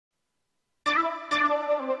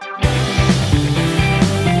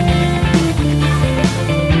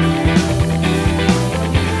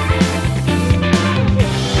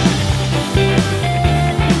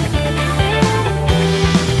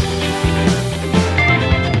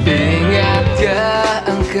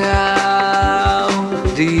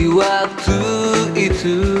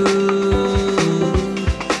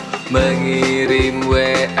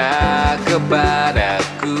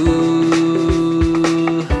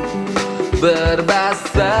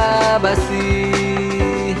berbasa-basi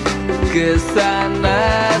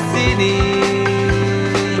kesana sini,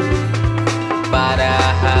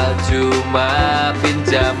 padahal cuma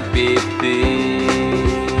pinjam pipi.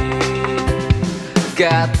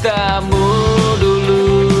 Katamu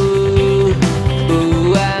dulu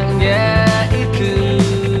uangnya itu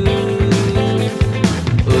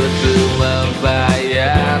untuk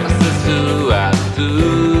membayar sesuatu,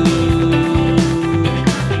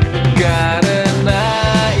 karena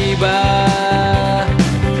iba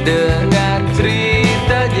dengan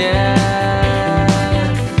ceritanya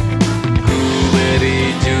ku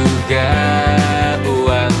beri juga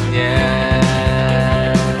uangnya.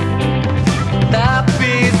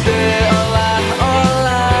 Tapi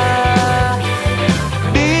seolah-olah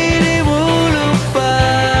dirimu lupa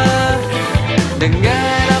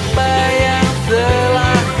dengan apa yang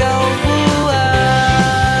telah kau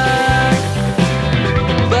buat.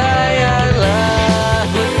 Bayarlah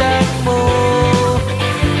hutangmu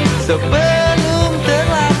sebelum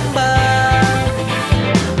terlambat,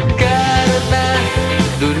 karena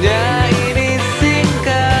dunia ini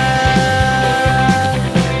singkat.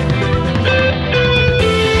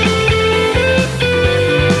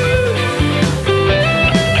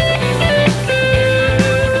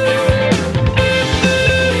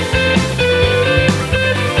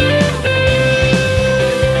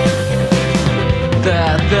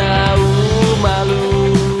 Tak tahu